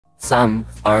Some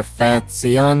are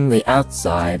fancy on the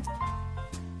outside,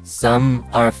 some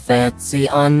are fancy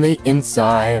on the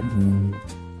inside.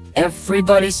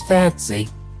 Everybody's fancy,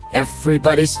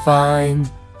 everybody's fine.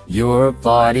 Your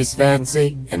body's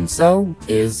fancy, and so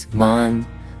is mine.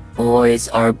 Boys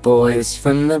are boys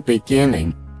from the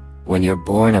beginning. When you're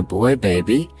born a boy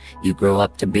baby, you grow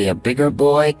up to be a bigger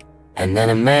boy, and then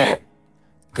a man.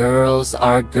 Girls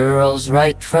are girls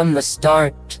right from the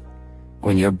start.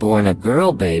 When you're born a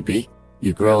girl baby,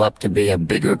 you grow up to be a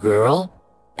bigger girl,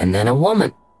 and then a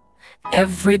woman.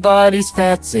 Everybody's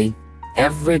fancy,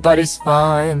 everybody's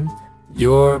fine.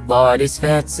 Your body's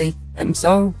fancy, and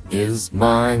so is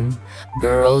mine.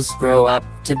 Girls grow up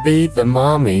to be the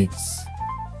mommies.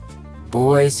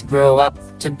 Boys grow up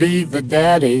to be the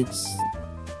daddies.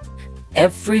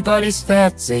 Everybody's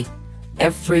fancy,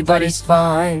 everybody's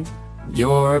fine.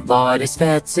 Your body's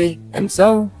fancy, and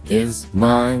so is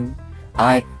mine.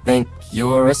 I think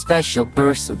you're a special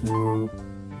person,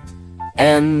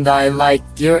 and I like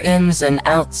your ins and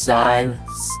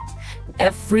outsides.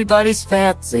 Everybody's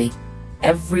fancy,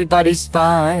 everybody's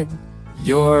fine.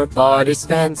 Your body's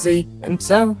fancy, and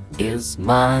so is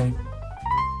mine.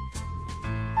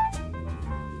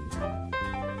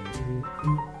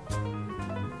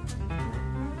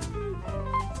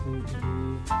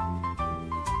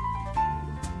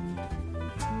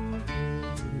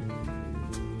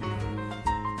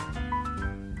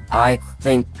 I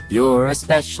think you're a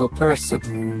special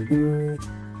person,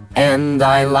 and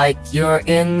I like your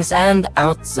ins and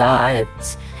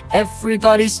outsides.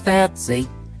 Everybody's fancy,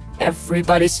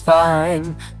 everybody's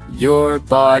fine. Your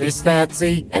body's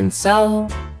fancy, and so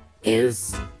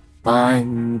is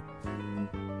mine.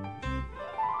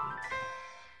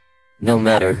 No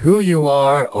matter who you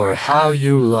are or how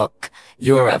you look,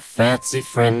 you're a fancy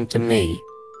friend to me.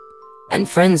 And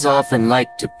friends often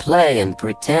like to play and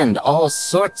pretend all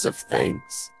sorts of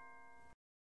things.